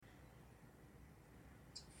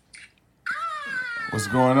What's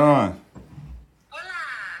going on? Hola,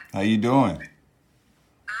 How you doing?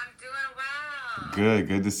 I'm doing well. Good,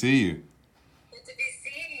 good to see you. Good to be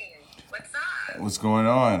seen. What's up? What's going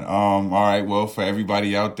on? All right, well, for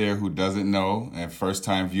everybody out there who doesn't know and first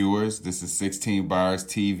time viewers, this is 16 Bars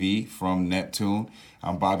TV from Neptune.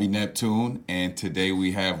 I'm Bobby Neptune, and today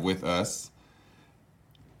we have with us.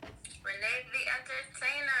 Renee the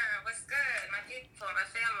Entertainer. What's good? My people, my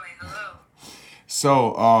family. Hello.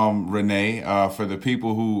 So, Renee, for the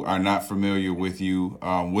people who are not familiar with you,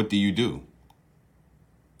 what do you do?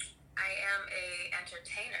 I am a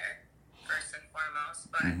entertainer, first and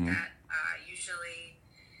foremost, but Mm-hmm. that usually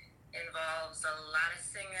involves a lot of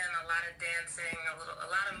singing, a lot of dancing, a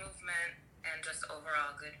lot of movement, and just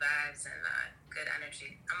overall good vibes and good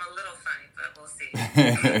energy. I'm a little funny, but we'll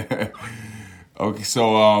see. Okay,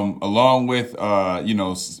 so along with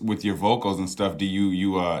with your vocals and stuff, do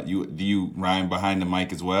you rhyme behind the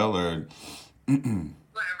mic as well, or Do I rhyme?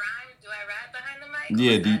 Do I rap behind the mic?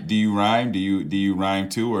 yeah, What's that? do you rhyme? Do you rhyme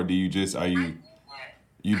too, or do you just are I you do.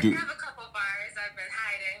 you I do? have a couple bars I've been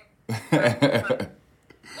hiding, but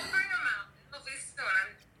we'll bring them out. Hopefully soon.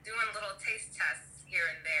 I'm doing little taste tests here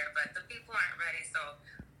and there, but the people aren't ready, so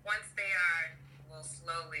once they are, we'll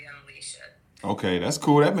slowly unleash it. Okay, that's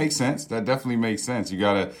cool. That makes sense. That definitely makes sense. You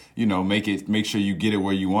gotta make sure you get it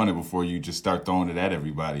where you want it before you just start throwing it at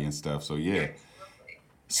everybody and stuff. So yeah. Absolutely.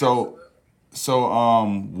 So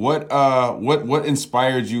Absolutely. what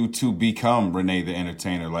inspired you to become Renee the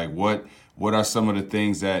Entertainer? Like what are some of the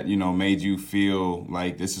things that made you feel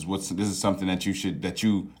like this is something that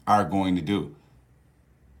you are going to do?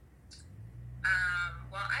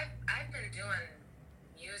 Well, I've been doing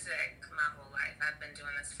music my whole life. I've been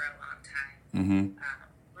doing this for a long time. Mm-hmm.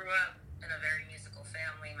 Grew up in a very musical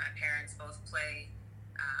family. My parents both play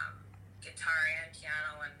guitar and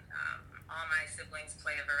piano, and all my siblings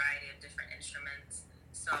play a variety of different instruments.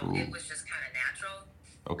 So it Cool. was just kind of natural,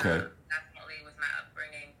 Okay. definitely with my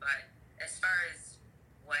upbringing. But as far as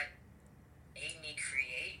what made me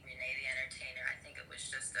create Renee the Entertainer, I think it was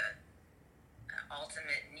just an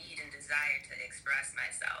ultimate need and desire to express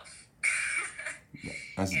myself.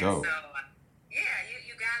 That's And dope. so, yeah,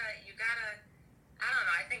 you gotta. I don't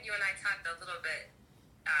know. I think you and I talked a little bit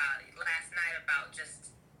last night about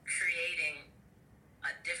just creating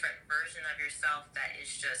a different version of yourself that is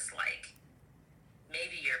just like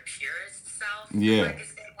maybe your purest self. If I Yeah. could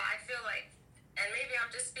say that, I feel like, and maybe I'm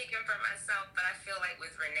just speaking for myself, but I feel like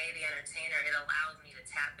with Renee the Entertainer, it allows me to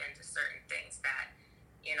tap into certain things that,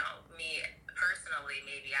 me personally,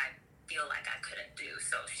 maybe I feel like I couldn't do.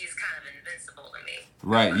 So she's kind of invincible to me,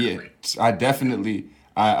 Right, yeah. personally. I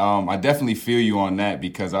definitely feel you on that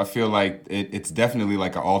because I feel like it's definitely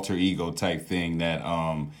like an alter ego type thing that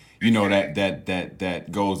For sure. that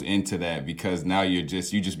goes into that because now you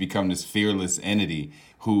just become this fearless entity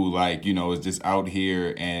who like, is just out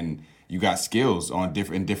here and you got skills on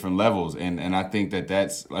different levels and I think that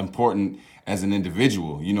that's important as an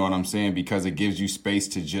individual, you know what I'm saying? Because it gives you space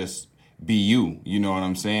to just be you, you know what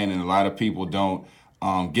I'm saying? And a lot of people don't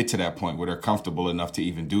get to that point where they're comfortable enough to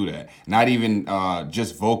even do that. Not even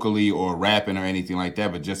just vocally or rapping or anything like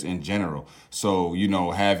that, but just in general. So,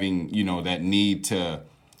 having, that need to,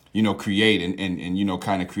 create and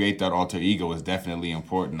kind of create that alter ego is definitely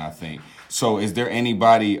important, I think. So, is there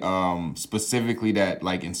anybody specifically that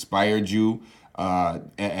like inspired you,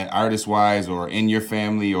 artist wise, or in your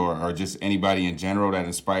family, or just anybody in general that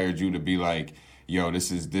inspired you to be like, yo,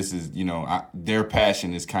 this is their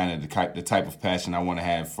passion is kind of the type of passion I want to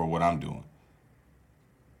have for what I'm doing.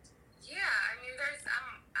 Yeah, I mean,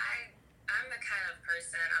 I'm the kind of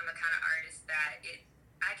person, I'm the kind of artist that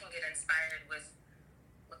I can get inspired with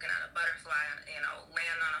looking at a butterfly,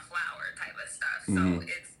 land on a flower type of stuff. So Hmm.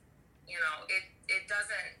 it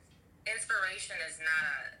doesn't. Inspiration is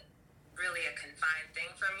not really a confined thing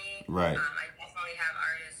for me. Right. I definitely have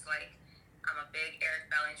artists like I'm a big Eric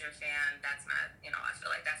Bellinger fan. That's I feel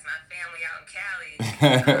like that's my family out in Cali.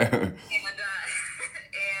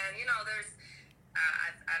 And there's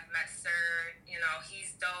I've met Sir.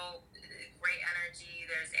 He's dope. Great energy.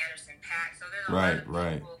 There's Anderson Paak. So there's a lot Right. of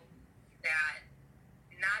Right. people that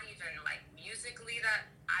not even like musically that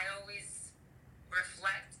I always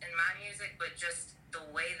reflect in my music, but just the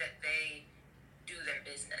way that they do their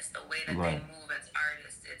business, the way that they Right. move as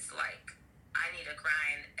artists. It's like I need to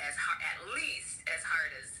grind as hard, at least as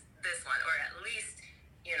hard as this one, or at least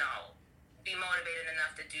be motivated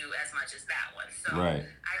enough to do as much as that one. So Right.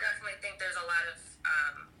 I definitely think there's a lot of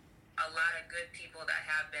good people that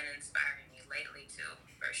have been inspiring me lately too,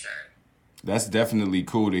 for sure. That's definitely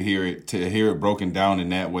cool to hear it broken down in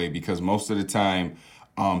that way because most of the time,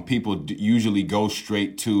 people usually go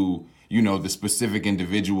straight to you know, the specific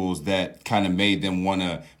individuals that kind of made them want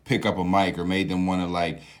to pick up a mic or made them want to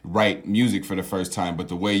like write music for the first time. But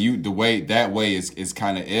the way that way is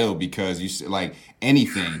kind of ill because like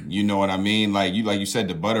anything, you know what I mean? Like you said,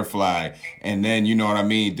 the butterfly, and then you know what I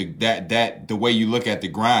mean. The way you look at the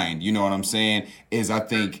grind, you know what I'm saying, is I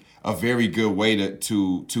think a very good way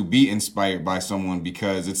to be inspired by someone,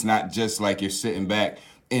 because it's not just like you're sitting back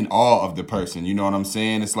in awe of the person. You know what I'm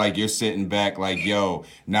saying? It's like you're sitting back like, yo,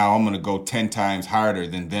 now I'm going to go 10 times harder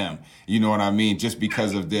than them. You know what I mean? Just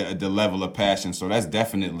because of the level of passion. So that's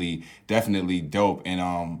definitely dope. And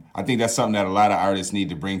I think that's something that a lot of artists need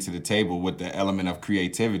to bring to the table, with the element of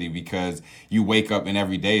creativity, because you wake up and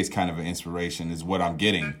every day is kind of an inspiration, is what I'm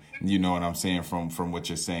getting. You know what I'm saying from what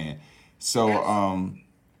you're saying. So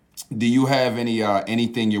do you have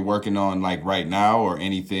anything you're working on like right now, or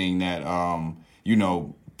anything that you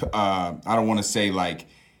know, I don't want to say like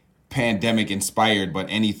pandemic inspired, but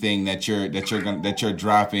anything that you're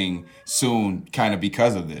dropping soon, kind of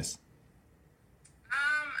because of this? I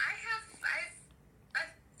have a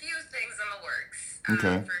few things in the works.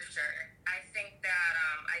 Okay. For sure. I think that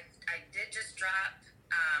I did just drop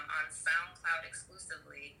on SoundCloud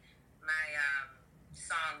exclusively my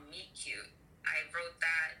song "Meet Cute." I wrote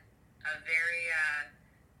that. A very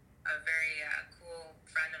cool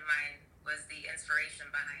friend of mine was the inspiration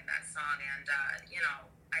behind that song, and you know,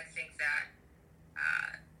 I think that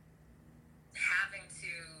having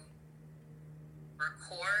to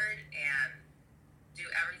record and do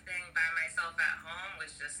everything by myself at home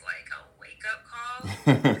was just like a wake-up call.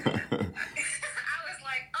 I was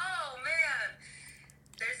like, oh man,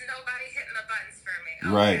 there's nobody hitting the buttons for me.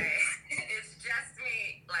 Okay. Right. It's just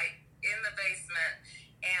me, like, in the basement.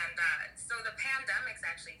 And so the pandemic's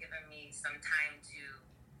actually given me some time to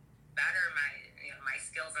better my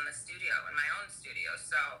skills in the studio, in my own studio.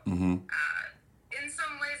 So in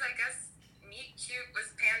some ways, I guess Meet Cute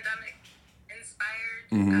was pandemic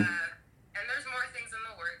inspired. And there's more things in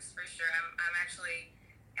the works for sure. I'm actually,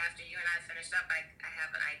 after you and I finished up, I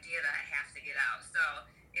have an idea that I have to get out. So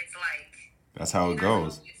it's like, that's how it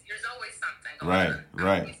goes. There's always something going on.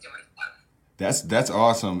 Right. Always doing stuff. That's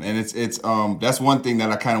awesome, and it's that's one thing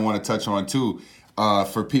that I kind of want to touch on too,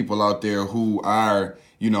 for people out there who are,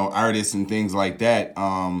 you know, artists and things like that.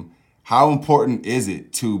 How important is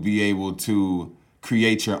it to be able to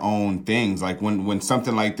create your own things? Like when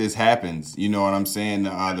something like this happens, you know what I'm saying,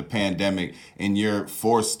 the pandemic, and you're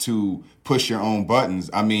forced to push your own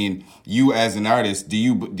buttons. I mean, you as an artist, do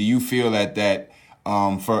you feel that that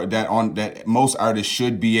most artists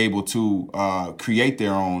should be able to create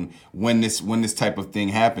their own when this type of thing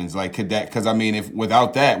happens? Like, could that, because I mean, if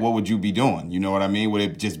without that, what would you be doing? You know what I mean? Would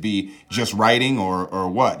it just be just writing, or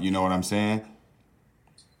what? You know what I'm saying?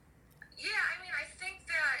 Yeah, I mean, I think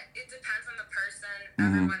that it depends on the person.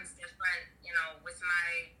 Everyone's different. You know, with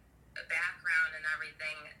my background and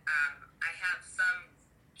everything, I have some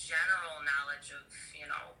general knowledge of, you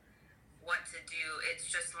know, what to do. It's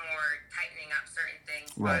just more tightening up certain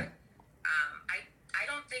things. Right. But I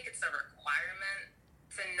don't think it's a requirement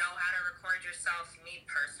to know how to record yourself. Me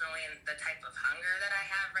personally, and the type of hunger that I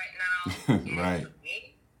have right now, Right. is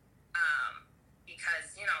me.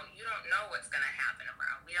 Because, you know, you don't know what's going to happen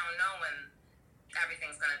around. We don't know when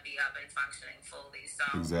everything's going to be up and functioning fully. So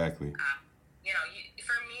Exactly. you know,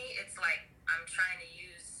 for me, it's like I'm trying to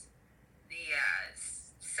use the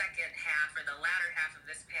second half or the latter half of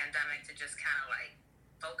this pandemic to just kind of like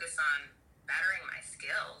focus on bettering my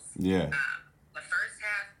skills. Yeah. The first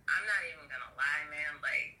half, I'm not even going to lie, man.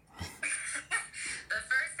 Like, the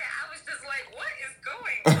first half, I was just like, what is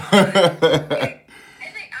going on? Like, I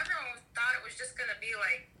think everyone thought it was just going to be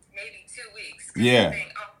like maybe 2 weeks. Yeah.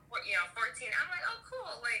 Think, you know, 14. I'm like, oh,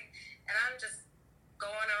 cool. Like, and I'm just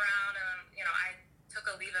going around, and you know, I took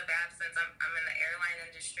a leave of absence. I'm in the airline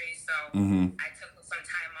industry, so I took some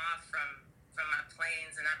time off from my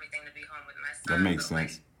planes and everything to be home with my son. That makes But,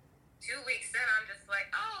 sense. Like, 2 weeks in, I'm just like,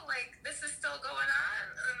 oh, like this is still going on,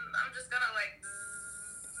 and I'm just gonna like,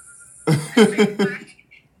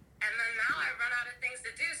 and then now I run out of things to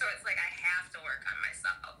do, so it's like I have to work on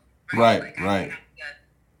myself. Right. Like, Right.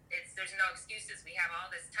 There's no excuses. We have all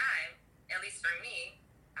this time, at least for me.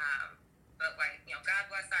 But like, you know, God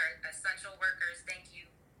bless our essential workers. Thank you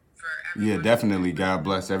for everyone. Yeah, definitely. God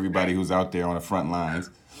bless everybody who's out there on the front lines.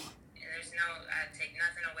 And there's I take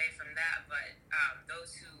nothing away from that, but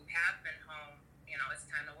those who have been home, you know, it's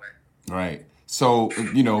time to work. Right. So,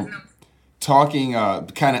 you know, talking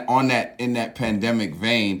kind of on that, in that pandemic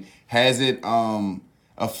vein, has it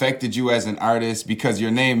affected you as an artist? Because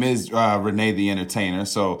your name is Renee the Entertainer,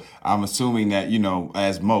 so I'm assuming that,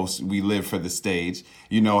 as most, we live for the stage.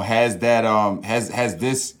 Has that has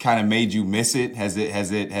this kind of made you miss it? Has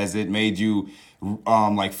it made you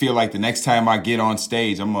like feel like the next time I get on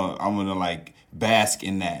stage, I'm gonna like bask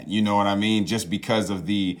in that? You know what I mean? Just because of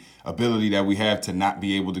the ability that we have to not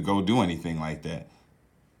be able to go do anything like that.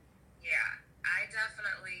 Yeah, I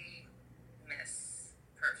definitely miss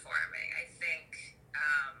performing. I think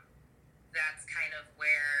that's kind of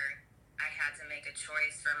where I had to make a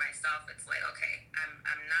choice for myself. It's like, okay,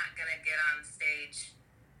 I'm not gonna get on stage,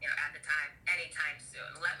 at the time, anytime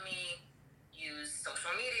soon. Let me use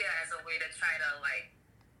social media as a way to try to like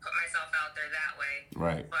put myself out there that way.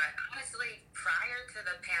 Right. But honestly, prior to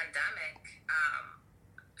the pandemic,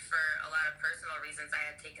 for a lot of personal reasons, I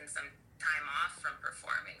had taken some time off from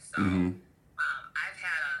performing. So I've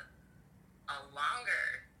had a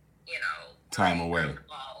longer, time away, a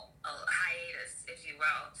hiatus, if you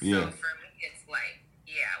will. So yeah. For me, it's like,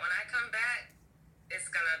 when I come back, it's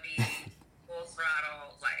gonna be full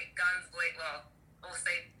throttle, like guns blazing. Well, we'll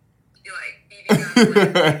say like BB guns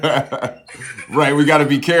blazing. Right, we got to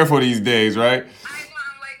be careful these days, right? I know,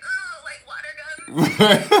 I'm like, oh, like water guns.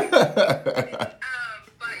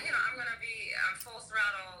 But I'm full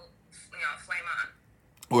throttle, flame on.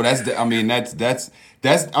 Well, I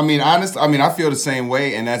feel the same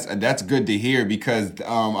way, and that's good to hear, because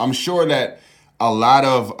I'm sure that a lot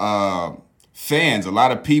of fans, a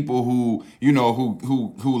lot of people who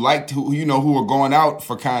who are going out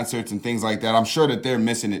for concerts and things like that, I'm sure that they're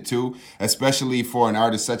missing it too, especially for an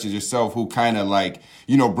artist such as yourself, who kind of like,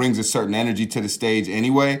 brings a certain energy to the stage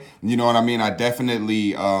anyway. You know what I mean? I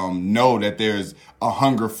definitely know that there's a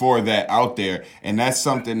hunger for that out there, and that's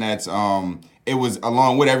something that's it was,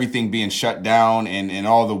 along with everything being shut down and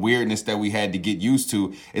all the weirdness that we had to get used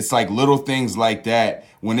to. It's like little things like that,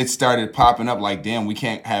 when it started popping up, like, damn,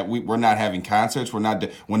 we're not having concerts. When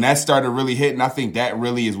that started really hitting, I think that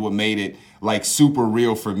really is what made it like super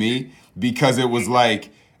real for me, because it was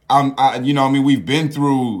like, we've been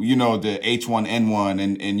through, the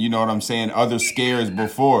H1N1 and you know what I'm saying, other scares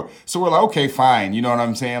before. So we're like, okay, fine. You know what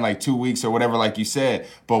I'm saying? Like 2 weeks or whatever, like you said.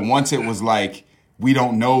 But once it was like, we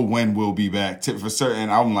don't know when we'll be back for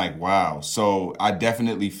certain, I'm like, wow. So I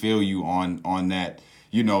definitely feel you on that,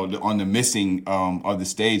 on the missing of the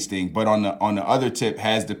stage thing. But on the other tip,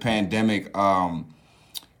 has the pandemic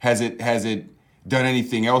has it done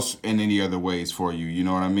anything else in any other ways for you? You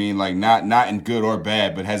know what I mean? Like not in good or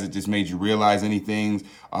bad, but has it just made you realize anything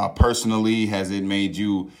personally? Has it made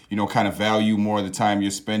you, kind of value more of the time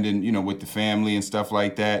you're spending, with the family and stuff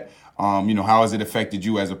like that? How has it affected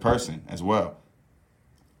you as a person as well?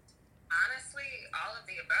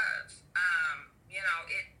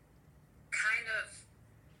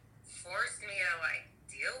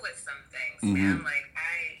 Man, like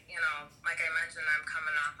I mentioned, I'm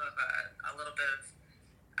coming off of a little bit of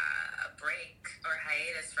a break or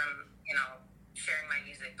hiatus from, sharing my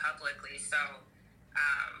music publicly. So,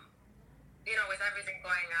 with everything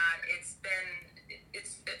going on, it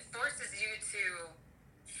forces you to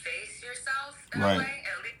face yourself in a way.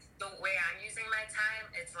 At least the way I'm using my time,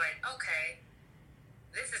 it's like, okay,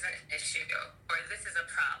 this is an issue or this is a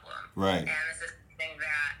problem. Right. And this is something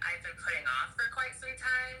that I've been putting off for quite some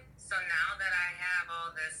time. So now that I have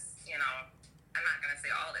all this, I'm not going to say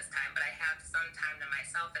all this time, but I have some time to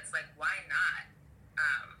myself, it's like, why not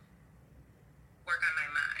work on my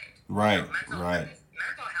mind? Right,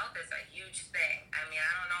 mental health is a huge thing. I mean, I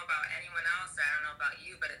don't know about anyone else, or I don't know about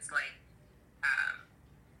you, but it's like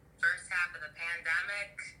first half of the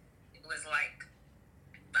pandemic, it was like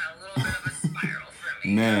a little bit of a spiral for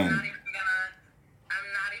me. Man. I'm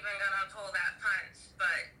not even gonna pull that punch,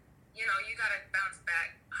 but you gotta bounce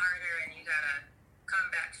back harder and you gotta come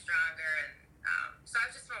back stronger. And so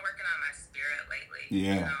I've just been working on my spirit lately.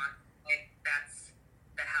 Yeah. That's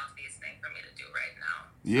the healthiest thing for me to do right now.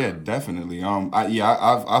 Yeah, definitely.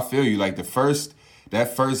 I feel you. Like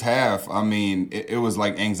that first half, I mean, it was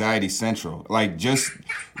like anxiety central. Like just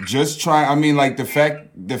trying. I mean, like the fact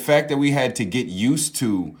that we had to get used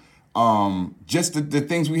to, just the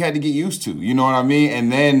things we had to get used to. You know what I mean? And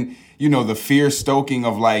then the fear stoking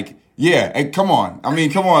of like, yeah, hey, come on. I mean,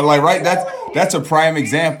 come on, like, right? That's a prime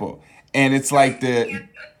example. And it's like the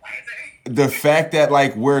fact that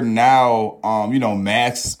like we're now,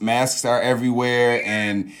 masks are everywhere,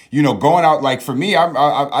 and going out. Like for me,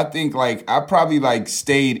 I think like I probably like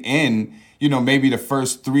stayed in, maybe the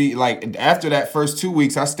first 3, like after that first 2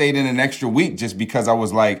 weeks, I stayed in an extra week just because I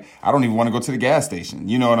was like, I don't even want to go to the gas station.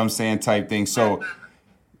 You know what I'm saying? Type thing. So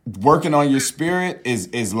working on your spirit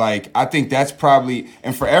is like, I think that's probably,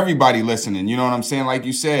 and for everybody listening, you know what I'm saying? Like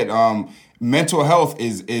you said, mental health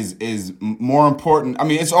is more important. I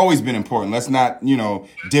mean, it's always been important. Let's not,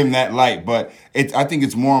 dim that light, but I think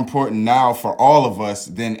it's more important now for all of us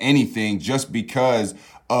than anything, just because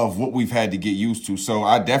of what we've had to get used to. So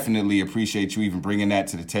I definitely appreciate you even bringing that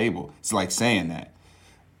to the table. It's like saying that.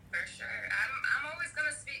 For sure. I'm always going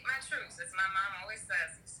to speak my truths. As my mom always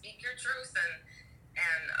says, speak your truths.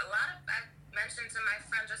 And a lot of, I mentioned to my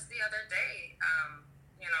friend just the other day, I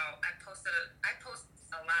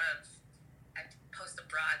post a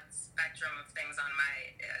broad spectrum of things on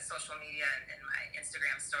my social media and my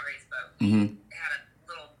Instagram stories, but we had a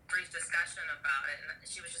little brief discussion about it, and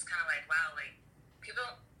she was just kind of like, wow, like, people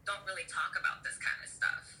don't really talk about this kind of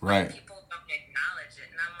stuff. Right. Like, people don't acknowledge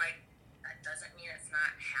it. And I'm like, that doesn't mean it's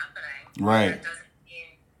not happening. Right. That doesn't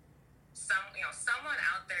mean someone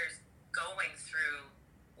out there is going through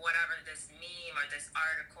whatever this meme or this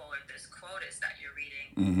article or this quote is that you're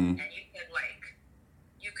reading. And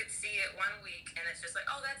you could see it one week and it's just like,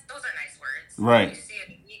 oh, those are nice words. Right. You see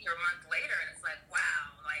it a week or a month later and it's like,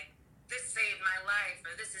 wow, like, this saved my life,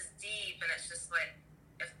 or this is deep. And it's just like,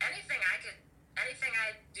 if anything I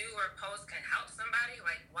do or post can help somebody,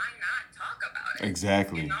 like, why not talk about it?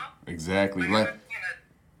 Exactly. Exactly. Like, I'm trying to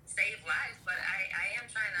save lives, but I am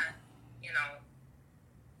trying to,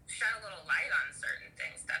 shed a little light on certain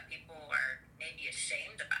things that people are maybe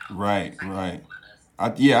ashamed about. Right. I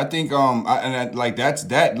think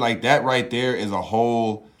that right there is a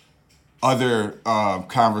whole other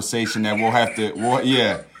conversation that we'll have to.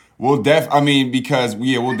 We'll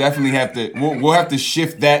definitely have to. We'll have to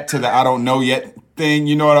shift that to the I don't know yet thing.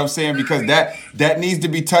 You know what I'm saying? Because that needs to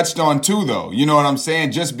be touched on too, though. You know what I'm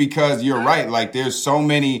saying? Just because you're right. Like, there's so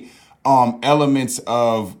many elements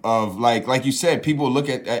of like you said, people look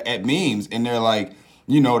at memes and they're like,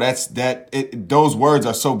 those words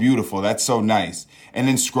are so beautiful. That's so nice. And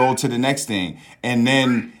then scroll to the next thing. And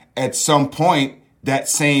then at some point, that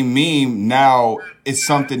same meme now is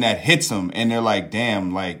something that hits them. And they're like,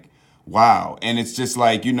 damn, like, wow. And it's just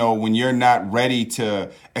like, when you're not ready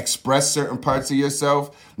to express certain parts of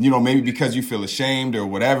yourself, maybe because you feel ashamed or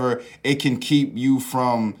whatever, it can keep you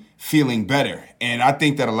from feeling better. And I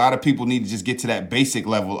think that a lot of people need to just get to that basic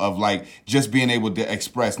level of like just being able to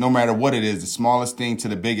express no matter what it is, the smallest thing to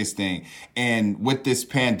the biggest thing. And with this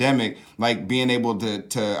pandemic, like being able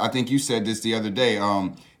to I think you said this the other day,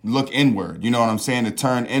 look inward, you know what I'm saying? To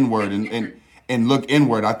turn inward and look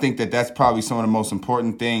inward. I think that that's probably some of the most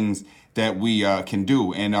important things that we can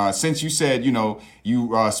do. And since you said, you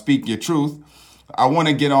speak your truth, I want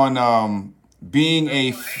to get on being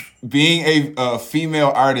a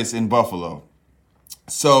female artist in Buffalo.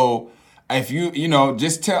 So if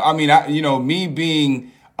just tell, I mean, me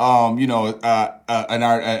being, an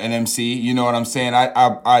MC, you know what I'm saying?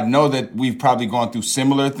 I know that we've probably gone through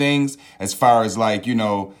similar things as far as like,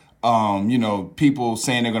 people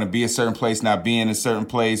saying they're going to be a certain place, not being a certain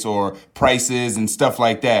place, or prices and stuff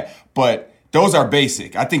like that. But those are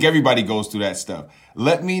basic. I think everybody goes through that stuff.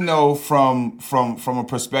 Let me know from a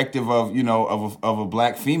perspective of, of a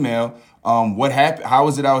black female, what happened? How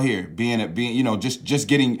is it out here being, just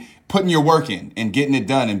putting your work in and getting it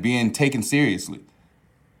done and being taken seriously?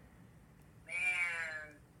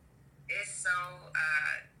 Man, it's so,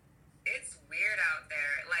 it's weird out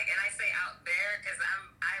there. Like, and I say out there because I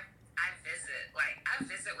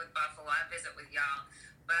visit with Buffalo, I visit with y'all,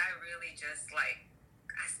 but I really just I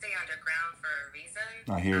stay underground for a reason.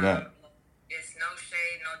 I hear that. It's no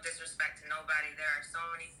shade, no disrespect to nobody. There are so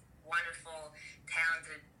many wonderful,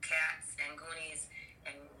 talented cats and goonies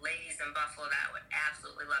and ladies in Buffalo that I would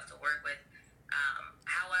absolutely love to work with.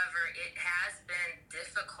 However, it has been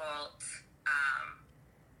difficult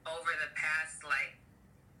over the past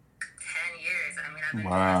 10 years. I mean, I've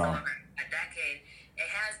been doing this over a decade.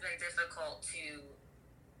 It has been difficult to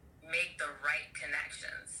make the right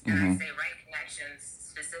connections. And I say right connections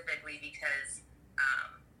specifically because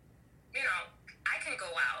I can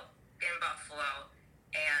go out in Buffalo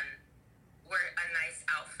and wear a nice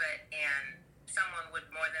outfit and someone would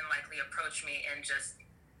more than likely approach me and just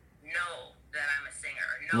know that I'm a singer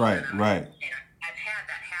or know that I'm a singer. I've had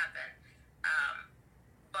that happen.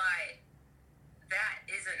 But that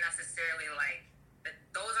isn't necessarily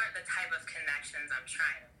those aren't the type of connections I'm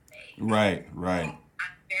trying to make. Right.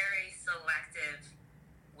 I'm very selective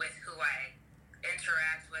with who I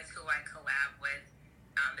interact with, who I collab with.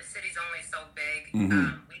 The city's only so big. We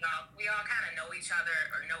all kind of know each other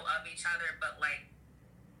or know of each other, but I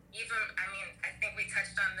think we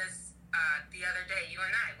touched on this the other day, you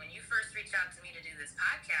and I. When you first reached out to me to do this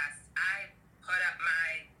podcast, I put up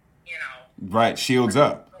my, right, shields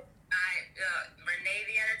up.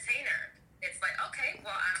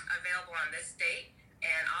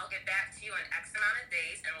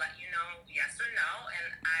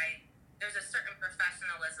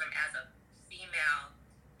 professionalism as a female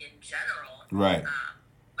in general. Right.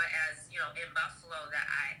 But as, you know, in Buffalo, that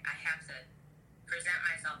I have to present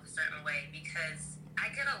myself a certain way because I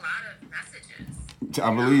get a lot of messages.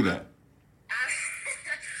 I believe that. I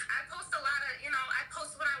post a lot of, you know, I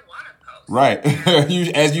post what I want to post. Right.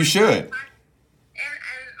 As you should. And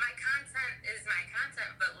my content is my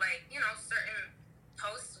content, but like, you know, certain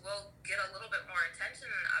posts will get a little bit more attention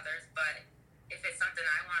than others, but if it's something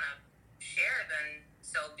I want to share, then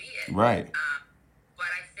so be it. Right.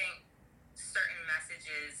 But I think certain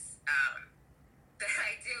messages that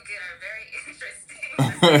I do get are very interesting.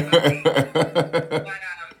 But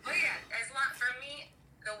yeah, for me,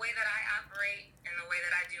 the way that I operate and the way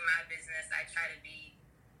that I do my business, I try to be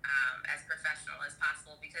as professional as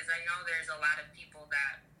possible because I know there's a lot of people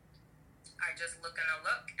that are just looking to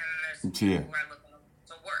look, and there's people who are looking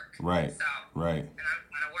to work. Right. So, right. And I'm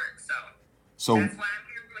trying to work. So that's why I'm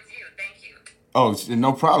here with you. Thank you. Oh,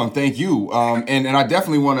 no problem. Thank you. And I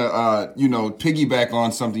definitely want to, piggyback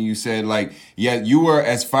on something you said. Like, yeah, you were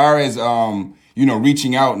as far as,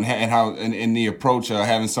 reaching out and how in the approach,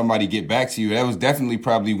 having somebody get back to you. That was definitely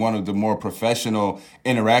probably one of the more professional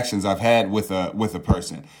interactions I've had with a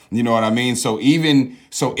person. You know what I mean? So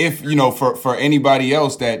if, for anybody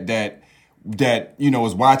else that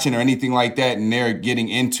is watching or anything like that, and they're getting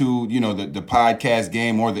into, the podcast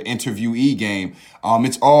game or the interviewee game,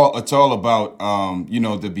 it's all about,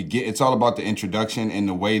 it's all about the introduction and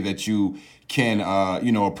the way that you can,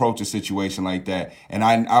 approach a situation like that. And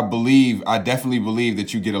I definitely believe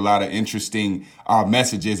that you get a lot of interesting,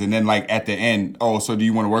 messages. And then like at the end, oh, so do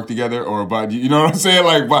you want to work together or about, you know what I'm saying?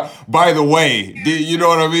 Like, by the way, you know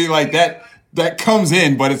what I mean? Like that comes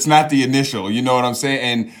in, but it's not the initial, you know what I'm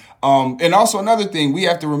saying? And also another thing, we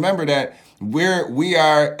have to remember that we're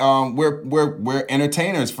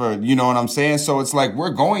entertainers for, you know what I'm saying? So it's like, we're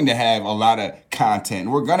going to have a lot of content.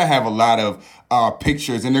 We're going to have a lot of,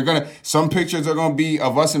 pictures, and some pictures are going to be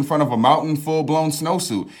of us in front of a mountain, full blown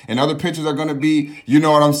snowsuit. And other pictures are going to be, you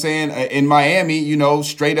know what I'm saying? In Miami,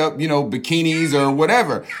 straight up, bikinis or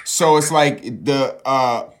whatever. So it's like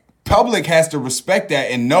the public has to respect that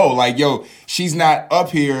and know, like, yo, she's not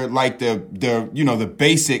up here like the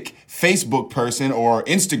basic Facebook person or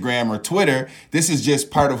Instagram or Twitter. This is just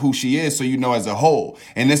part of who she is. So, as a whole,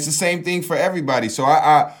 and it's the same thing for everybody. So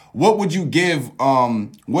what would you give,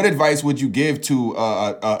 what advice would you give to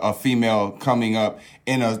a female coming up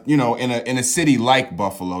in a city like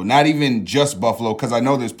Buffalo, not even just Buffalo, because I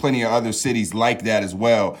know there's plenty of other cities like that as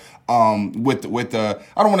well. With I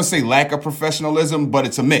don't want to say lack of professionalism, but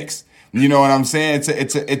it's a mix. You know what I'm saying?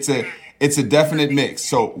 It's a definite mix.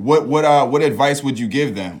 So what advice would you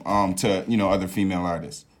give them to other female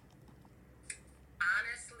artists?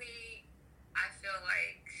 Honestly, I feel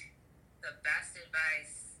like the best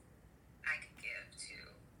advice I could give to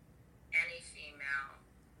any female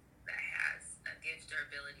that has a gift or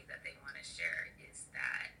ability that they want to share is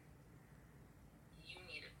that you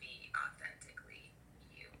need to be authentically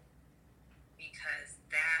you, because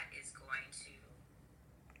that is going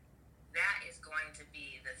to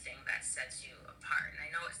be the thing that sets you apart. And I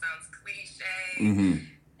know it sounds cliche and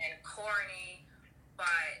corny,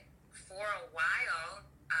 but for a while,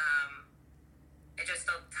 just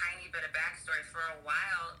a tiny bit of backstory, for a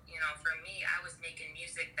while, for me, I was making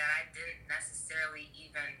music that I didn't necessarily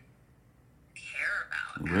even care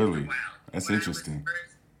about. Really? After a while. That's When interesting.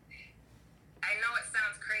 I know it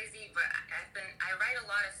sounds crazy, but I write a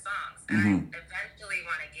lot of songs. Mm-hmm. I eventually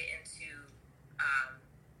want to get into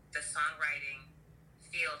the songwriting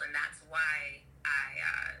field, and that's why I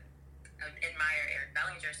admire Eric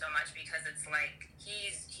Bellinger so much, because it's like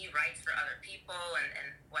he writes for other people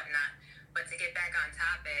and whatnot. But to get back on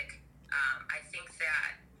topic, I think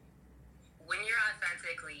that when you're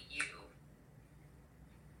authentically you,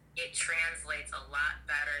 it translates a lot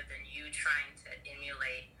better than you trying to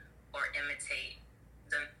emulate or imitate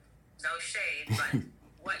no shade, but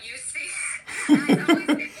what you see.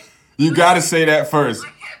 You got to say that first.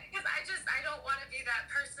 Because I don't want to be that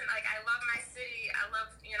person. Like, I love my city, I love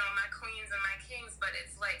my queens and my kings, but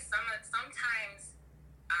it's like sometimes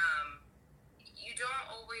you don't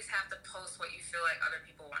always have to post what you feel like other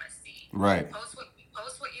people want to see. Right. Post what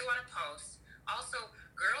you want to post. Also,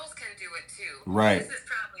 girls can do it too. Right. This is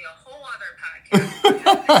probably a whole other podcast.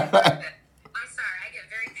 I'm sorry, I get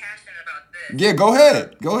very passionate about this. Yeah, go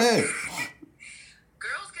ahead. Girls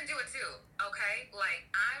can do it too, okay? Like,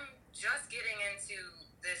 I'm just getting into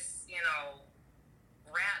this,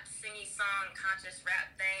 rap, singy song, conscious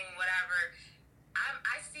rap thing, whatever.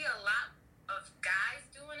 I see a lot of guys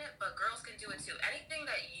doing it, but girls can do it too. Anything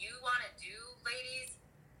that you want to do, ladies,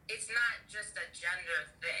 it's not just a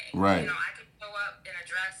gender thing. Right. I could show up in a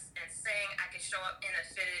dress and sing. I can show up in a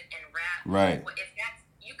fitted and rap. Right. If that's,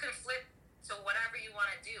 you can flip to whatever you want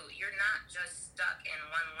to do. You're not just stuck in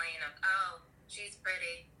one lane of, oh, she's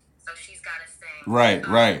pretty, so she's got to sing. Right,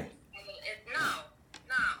 right. No.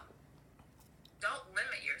 Don't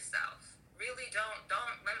limit yourself. Really don't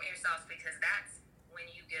limit yourself, because that's when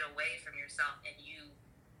you get away from yourself and you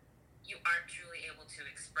aren't truly able to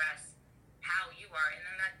express how you are, and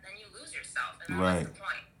then you lose yourself, and then Right. what's the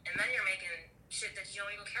point? And then you're making shit that you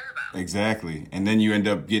don't even care about. Exactly. And then you end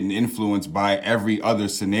up getting influenced by every other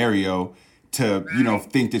scenario to, you know,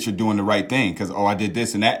 think that you're doing the right thing. Because, oh, I did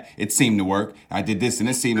this and that, it seemed to work. I did this and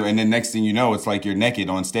it seemed to, and then next thing you know, it's like you're naked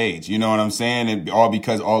on stage. You know what I'm saying? And all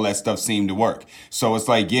because all that stuff seemed to work. So it's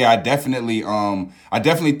like, yeah, I definitely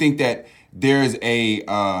think that there's there's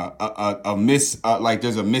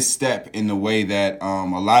a misstep in the way that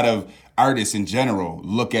a lot of artists in general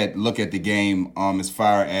look at the game as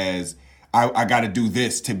far as I got to do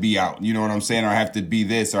this to be out. You know what I'm saying? Or I have to be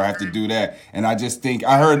this, or I have to do that. And I just think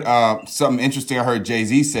I heard something interesting. I heard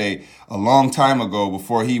Jay-Z say a long time ago,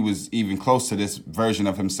 before he was even close to this version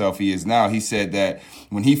of himself he is now. He said that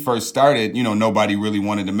when he first started, you know, nobody really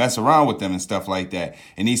wanted to mess around with them and stuff like that.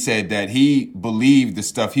 And he said that he believed the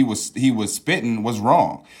stuff he was spitting was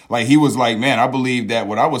wrong. Like, he was like, man, I believed that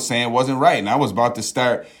what I was saying wasn't right. And I was about to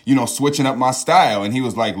start, you know, switching up my style. And he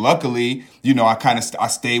was like, luckily, you know, I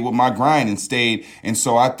stayed with my grind and stayed. And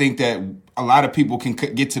so I think that a lot of people can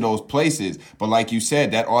get to those places. But like you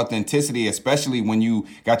said, that authenticity, especially when you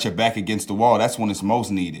got your back against the wall, that's when it's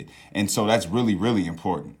most needed. And so that's really, really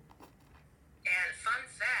important. And fun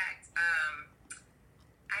fact, I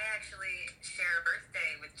actually share a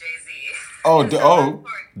birthday with Jay-Z. Oh, dope.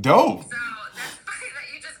 So that's funny that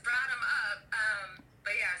you just brought him up.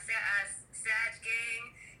 But yeah, Sag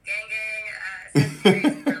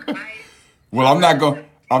Gang, for life. Well, I'm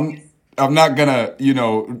not gonna, you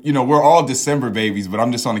know, we're all December babies, but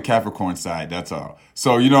I'm just on the Capricorn side. That's all.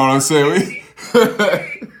 So, you know what I'm saying? You could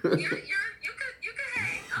hang.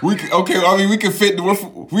 Okay. I mean, we can fit.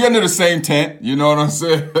 We under the same tent. You know what I'm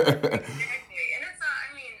saying? Exactly. And it's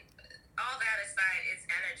all that aside, it's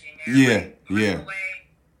energy, man. Yeah, like, yeah. Right away,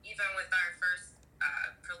 even with our first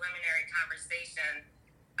preliminary conversation,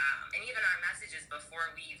 and even our messages before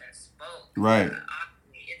we even spoke. Right.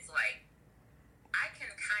 It's like, I can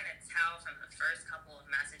kind of tell from the first couple of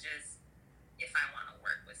messages if I want to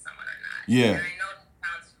work with someone or not. Yeah. And I know it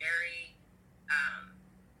sounds very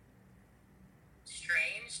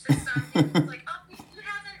strange to some people. It's like, oh, you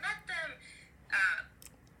haven't met them.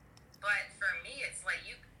 But for me, it's like,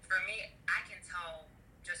 I can tell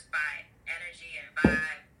just by energy and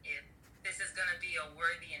vibe if this is going to be a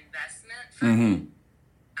worthy investment for me.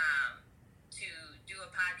 To do a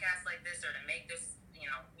podcast like this, or to make this, you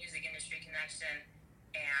know, music industry connection.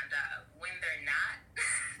 And when they're not,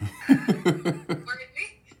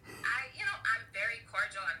 I'm very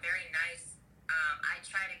cordial. I'm very nice. I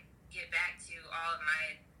try to get back to all of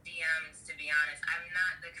my DMs, to be honest. I'm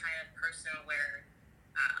not the kind of person where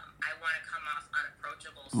I want to come off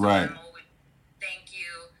unapproachable. So Right. I'm always, thank you.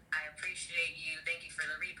 I appreciate you. Thank you for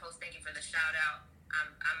the repost. Thank you for the shout out.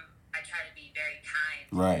 I try to be very kind.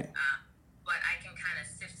 Right. But I can kind of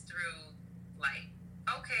sift through, like,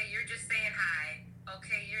 okay, you're just saying hi.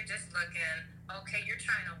 Okay, you're just looking. Okay, you're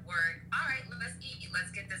trying to work. All right, let's eat. Let's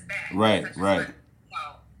get this back. Right, Such as right. what. So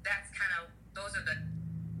that's kind of, those are the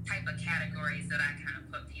type of categories that I kind of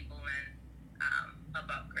put people in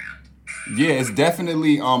above ground. Yeah, it's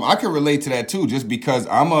definitely. I can relate to that too, just because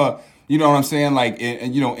I'm a, you know what I'm saying, like,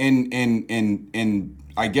 in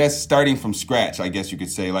I guess starting from scratch, I guess you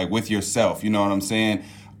could say, like, with yourself. You know what I'm saying?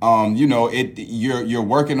 You know, you're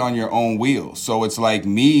working on your own wheels. So it's like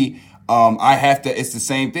me. I have to. It's the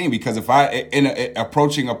same thing, because if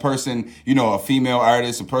approaching a person, you know, a female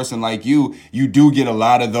artist, a person like you do get a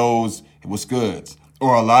lot of those what's goods,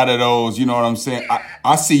 or a lot of those, you know what I'm saying?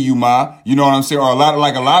 I see you, ma. You know what I'm saying? Or a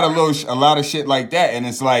lot of shit like that. And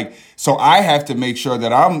it's like, so I have to make sure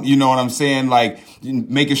that I'm, you know what I'm saying? Like,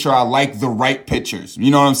 making sure I like the right pictures. You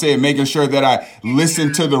know what I'm saying? Making sure that I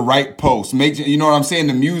listen to the right posts. You know what I'm saying?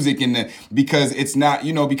 The music because it's not,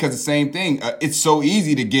 you know, because the same thing. It's so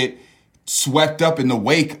easy to get swept up in the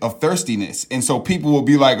wake of thirstiness. And so people will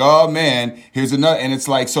be like, oh man, here's another. And it's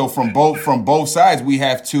like, so from both sides, we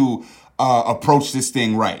have to approach this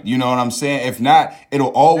thing right. You know what I'm saying? If not, it'll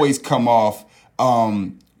always come off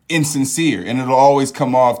insincere, and it'll always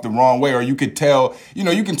come off the wrong way. Or you could tell,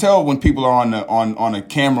 you can tell when people are on a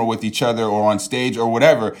camera with each other or on stage or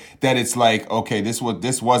whatever, that it's like, okay, this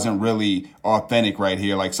wasn't really authentic right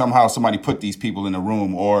here. Like somehow somebody put these people in a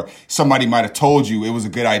room, or somebody might have told you it was a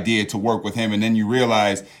good idea to work with him, and then you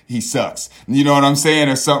realize he sucks. You know what I'm saying?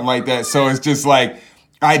 Or something like that. So it's just like,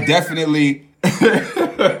 I definitely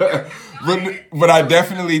but I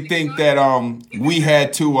definitely think that we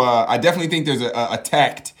had to I definitely think there's a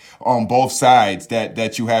tact on both sides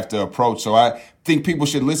that you have to approach. So I think people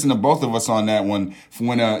should listen to both of us on that one.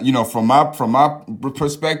 When from my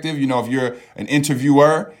perspective, if you're an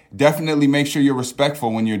interviewer, definitely make sure you're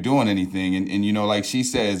respectful when you're doing anything, and like she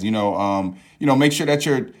says, make sure that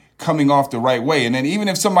you're coming off the right way. And then even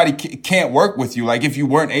if somebody can't work with you, like if you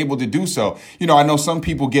weren't able to do so, I know some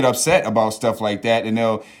people get upset about stuff like that, and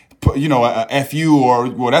they'll put, a F you, or,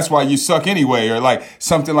 well, that's why you suck anyway, or like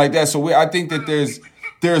something like that. So I think that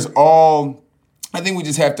I think we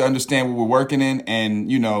just have to understand what we're working in, and,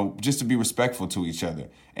 just to be respectful to each other.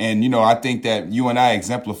 And, I think that you and I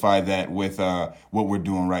exemplify that with what we're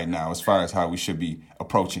doing right now, as far as how we should be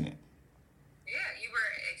approaching it.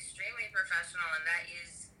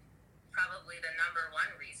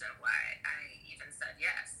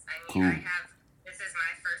 Cool. This is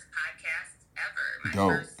my first podcast ever.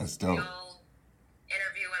 Dope. That's dope. Real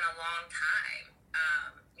interview in a long time.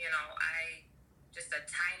 I just a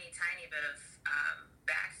tiny bit of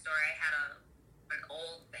backstory. I had an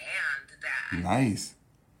old band that nice.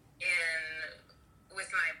 With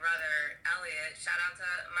my brother Elliot. Shout out to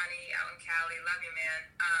Money out in Cali. Love you, man.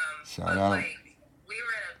 Shout out. We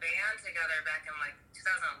were in a band together back in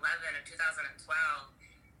 2011 or 2012,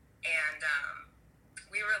 and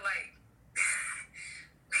we were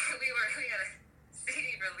we had a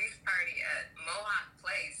CD release party at Mohawk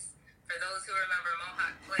Place. For those who remember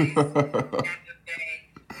Mohawk Place, back in the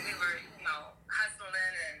day, we were, hustling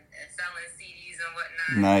and selling CDs and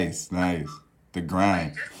whatnot. Nice. The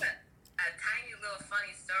grind. Just a tiny little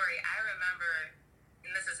funny story. I remember,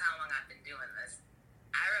 and this is how long I've been doing this.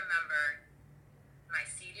 I remember my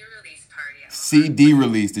CD release party. CD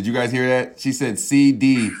release. Did you guys hear that? She said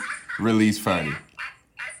CD release party.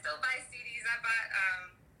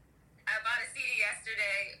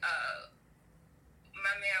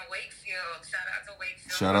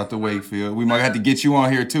 Shout out to Wakefield. We might have to get you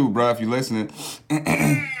on here too, bro, if you're listening. Yeah,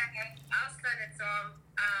 I'll send it to him.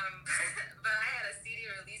 But I had a CD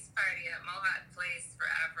release party at Mohawk Place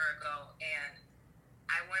forever ago, and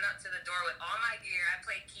I went up to the door with all my gear. I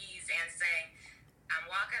played keys and sang. I'm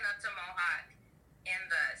walking up to Mohawk, and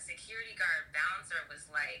the security guard bouncer was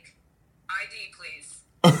like, "ID, please."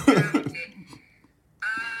 I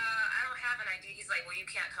don't have an ID. He's like, "Well, you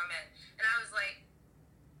can't come in." And I was like,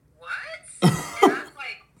 "What?" And I was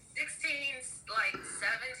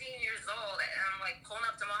 17 years old, and I'm pulling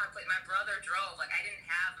up to Mohawk Place. My brother drove. I didn't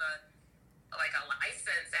have a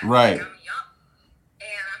license. Right. I'm young,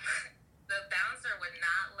 and the bouncer would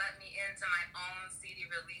not let me into my own CD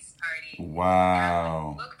release party.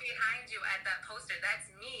 Wow. Look behind you at that poster. That's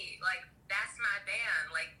me. That's my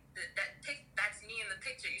band. That's me in the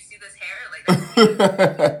picture. You see this hair? That's me.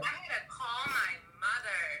 I had to call my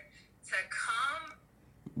mother to come.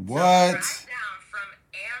 What?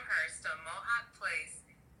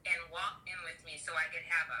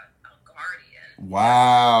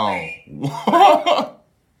 Wow.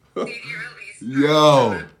 Yo.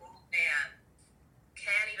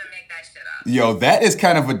 Can't even make that shit up. Yo, that is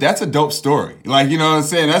that's a dope story. You know what I'm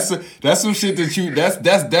saying? That's some shit that's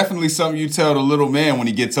definitely something you tell the little man when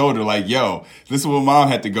he gets older. Yo, this is what mom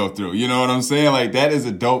had to go through. You know what I'm saying? That is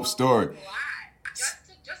a dope story.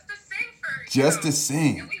 Just to sing for you. Just to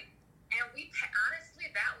sing. Honestly,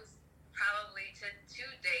 that was probably to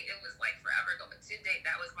date. It was forever ago, but to date,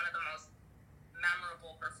 that was one of the most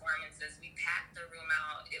memorable performances. We packed the room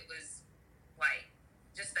out. It was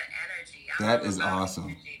just the energy. That is awesome.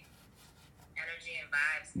 Energy and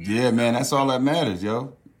vibes. Yeah, man, that's all that matters,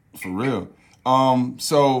 yo. For real.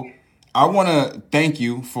 So I want to thank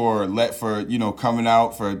you for coming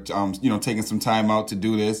out, for taking some time out to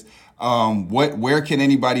do this. Where can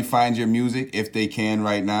anybody find your music if they can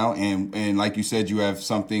right now? And like you said, you have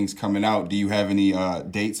some things coming out. Do you have any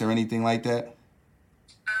dates or anything like that?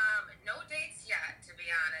 No dates yet, to be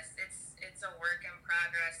honest. It's a work in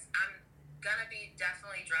progress. I'm gonna be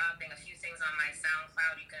definitely dropping a few things on my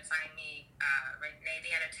SoundCloud. You can find me Renee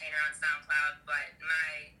the Entertainer on SoundCloud, but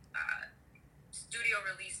my studio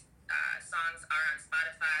release songs are on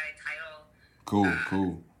Spotify, Tidal, cool,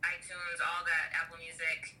 iTunes, all that, Apple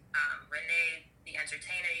Music. Renee the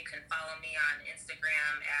Entertainer. You can follow me on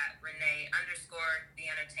Instagram at Renee _the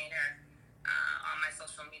Entertainer. on my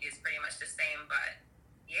social media is pretty much the same. But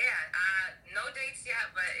yeah, no dates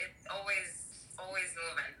yet, but it's always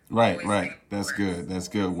moving. Right, Always right. moving That's forward. good. That's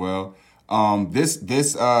good. Well,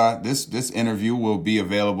 this interview will be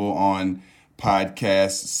available on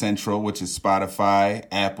Podcast Central, which is Spotify,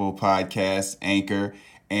 Apple Podcasts, Anchor,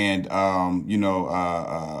 and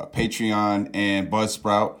Patreon and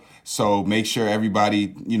Buzzsprout. So make sure everybody,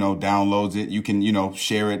 downloads it. You can,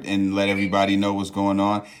 share it and let everybody know what's going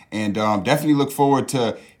on. And definitely look forward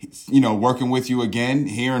to, working with you again,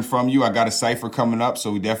 hearing from you. I got a cipher coming up,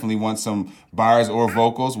 so we definitely want some bars or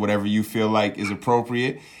vocals, whatever you feel like is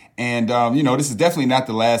appropriate. And, this is definitely not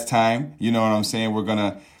the last time. You know what I'm saying? We're going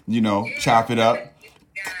to, chop it up.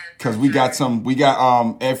 Because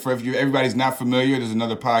if everybody's not familiar, there's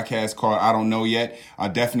another podcast called I Don't Know Yet. I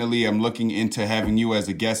definitely am looking into having you as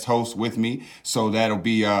a guest host with me. So that'll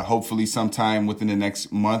be hopefully sometime within the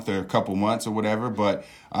next month or a couple months or whatever. But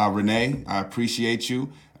Renee, I appreciate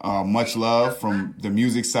you. Much love from the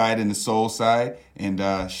music side and the soul side. And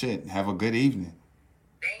have a good evening.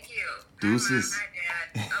 Thank you. Deuces.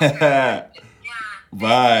 Hi, Dad. Okay. Yeah.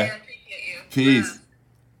 Bye. I appreciate you.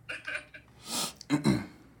 Peace.